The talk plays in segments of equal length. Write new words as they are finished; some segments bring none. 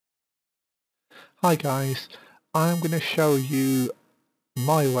Hi guys, I'm going to show you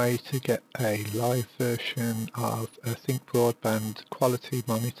my way to get a live version of a Think Broadband quality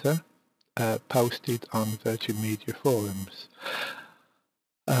monitor posted on Virgin Media forums.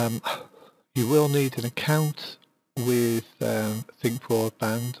 You will need an account with Think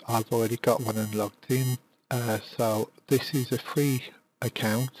Broadband. I've already got one and logged in, so this is a free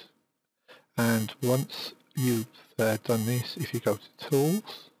account, and once you've done this, if you go to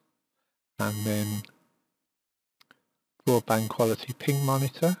Tools and then Broadband Quality Ping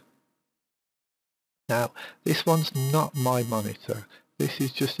Monitor. Now, this one's not my monitor. This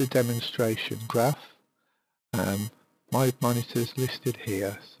is just a demonstration graph. My monitor's listed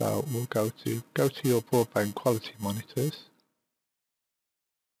here, so we'll go to your Broadband Quality Monitors,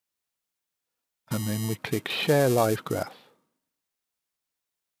 and then we click Share Live Graph.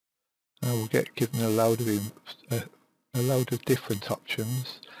 Now we'll get given a load of different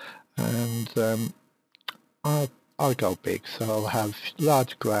options, and I'll go big, so I'll have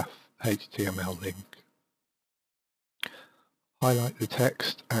large graph HTML link. Highlight the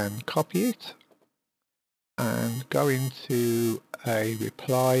text and copy it, and go into a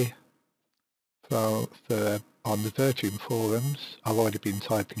reply on the Virgin forums. I've already been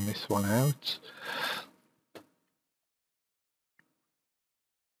typing this one out,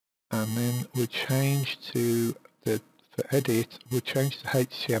 and then we'll change to for edit, we'll change to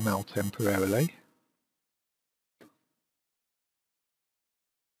HTML temporarily.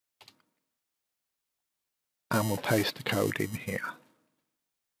 And we'll paste the code in here.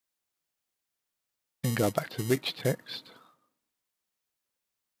 Then go back to rich text.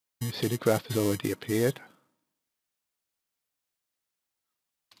 You see the graph has already appeared.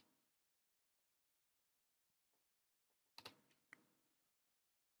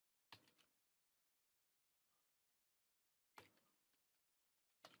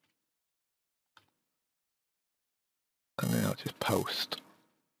 And then I'll just post.